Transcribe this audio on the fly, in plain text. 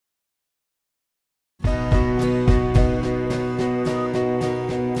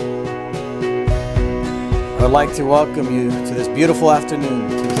would like to welcome you to this beautiful afternoon,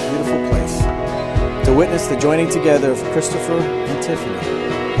 to this beautiful place, to witness the joining together of Christopher and Tiffany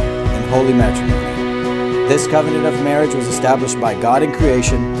in holy matrimony. This covenant of marriage was established by God in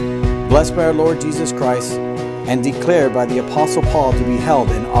creation, blessed by our Lord Jesus Christ, and declared by the Apostle Paul to be held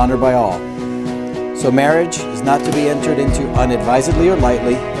in honor by all. So marriage is not to be entered into unadvisedly or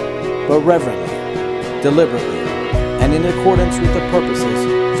lightly, but reverently, deliberately, and in accordance with the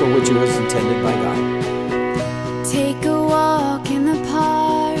purposes for which it was intended by God. Take a walk in the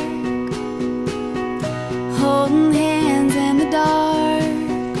park, holding hands in the dark,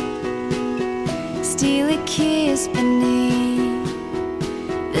 steal a kiss beneath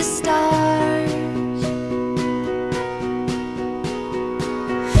the stars.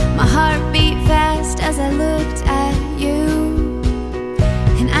 My heart beat fast as I looked at you,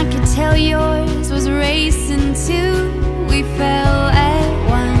 and I could tell yours was racing too. We fell at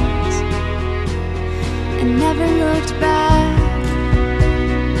once and never looked back.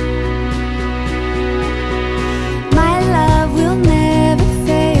 My love will never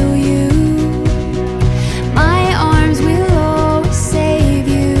fail you. My arms will always save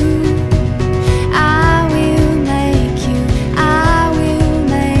you. I will make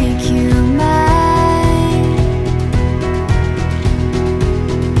you mine.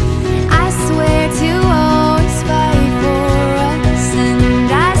 I swear to always fight for us,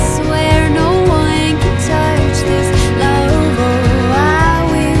 and I swear no one can touch this love. Oh, I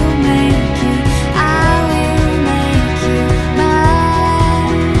will make you mine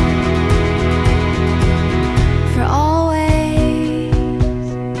for always.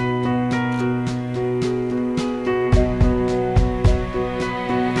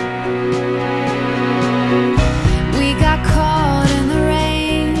 We got caught in the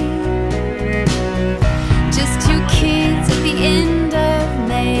rain, just two kids at the end of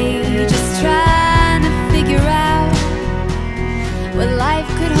May, just trying to figure out what life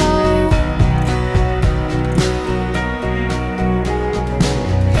could hold.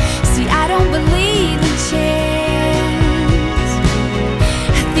 See, I don't believe in chance.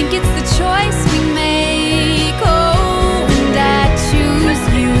 I think it's the choice we make. Oh, and I choose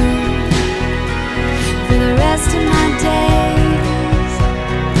you for the rest of my days.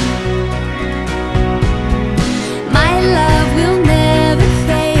 My love will never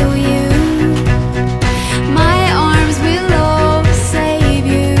fail you. My arms will always save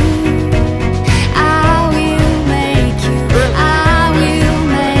you. I will make you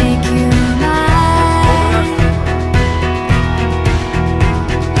mine.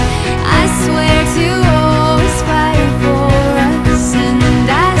 I swear to always fight for us, and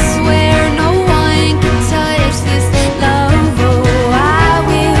I swear no one can touch this love. Oh, I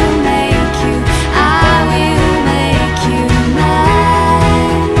will make you mine.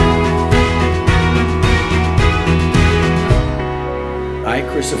 I,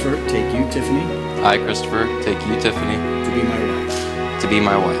 Christopher, take you, Tiffany, I, Christopher, take you, Tiffany, to be my wife, to be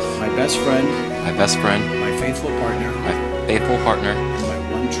my wife, my best friend, my best friend, my faithful partner, my faithful partner, and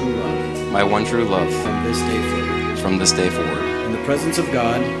my one true love, my one true love, from this day forward. from this day forward. In the presence of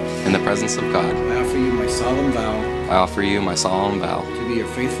God, In the presence of God, I offer you my solemn vow I offer you my solemn vow to be your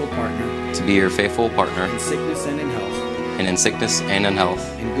faithful partner to be your faithful partner in sickness and in health, and in sickness and in health,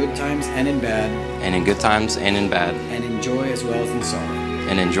 in good times and in bad, and in good times and in bad, and in joy as well as in sorrow.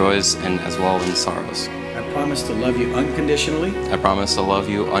 and in joys and as well in sorrows. I promise to love you unconditionally, I promise to love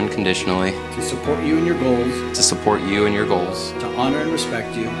you unconditionally, to support you in your goals, to support you in your goals, to honor and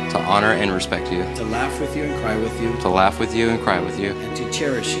respect you, to honor and respect you, to laugh with you and cry with you, to laugh with you and cry with you, and to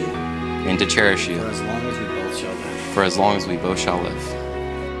cherish you and to cherish you for as long as we both shall live. for as long as we both shall live.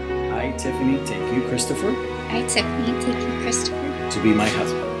 I, Tiffany, take you, Christopher, I, Tiffany, take you, Christopher, to be my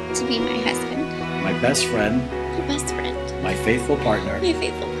husband, to be my husband, my best friend, my best friend, my faithful partner, my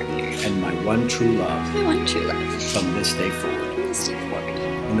faithful partner, and my one true love, my one true love, from this day forward. from this day forward.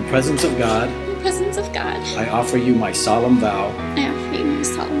 In the presence of God, In the presence of God, I offer you my solemn vow I offer you my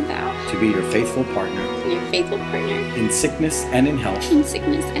solemn vow to be your faithful partner to be your faithful partner in sickness and in health, in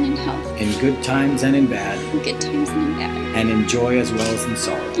sickness and in health, in good times and in bad, in good times and in bad, and in joy as well as in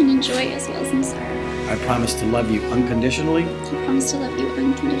sorrow. and in joy as well as in sorrow. I promise to love you unconditionally, I promise to love you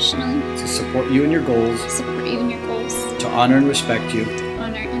unconditionally, to support you in your goals, to support you in your goals, to honor and respect you, to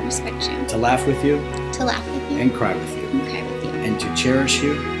honor and respect you, to laugh with you to laugh with you, and cry with you, and cry with you, and to cherish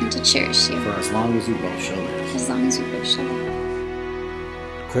you and to cherish you for as long as we both shall live. as long as we both shall live.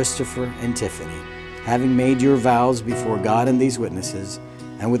 Christopher and Tiffany, having made your vows before God and these witnesses,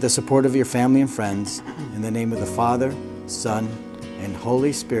 and with the support of your family and friends, in the name of the Father, Son, and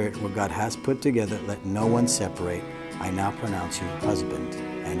Holy Spirit, what God has put together, let no one separate. I now pronounce you husband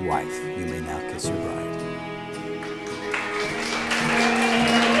and wife. You may now kiss your bride.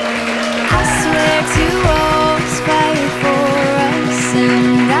 perfect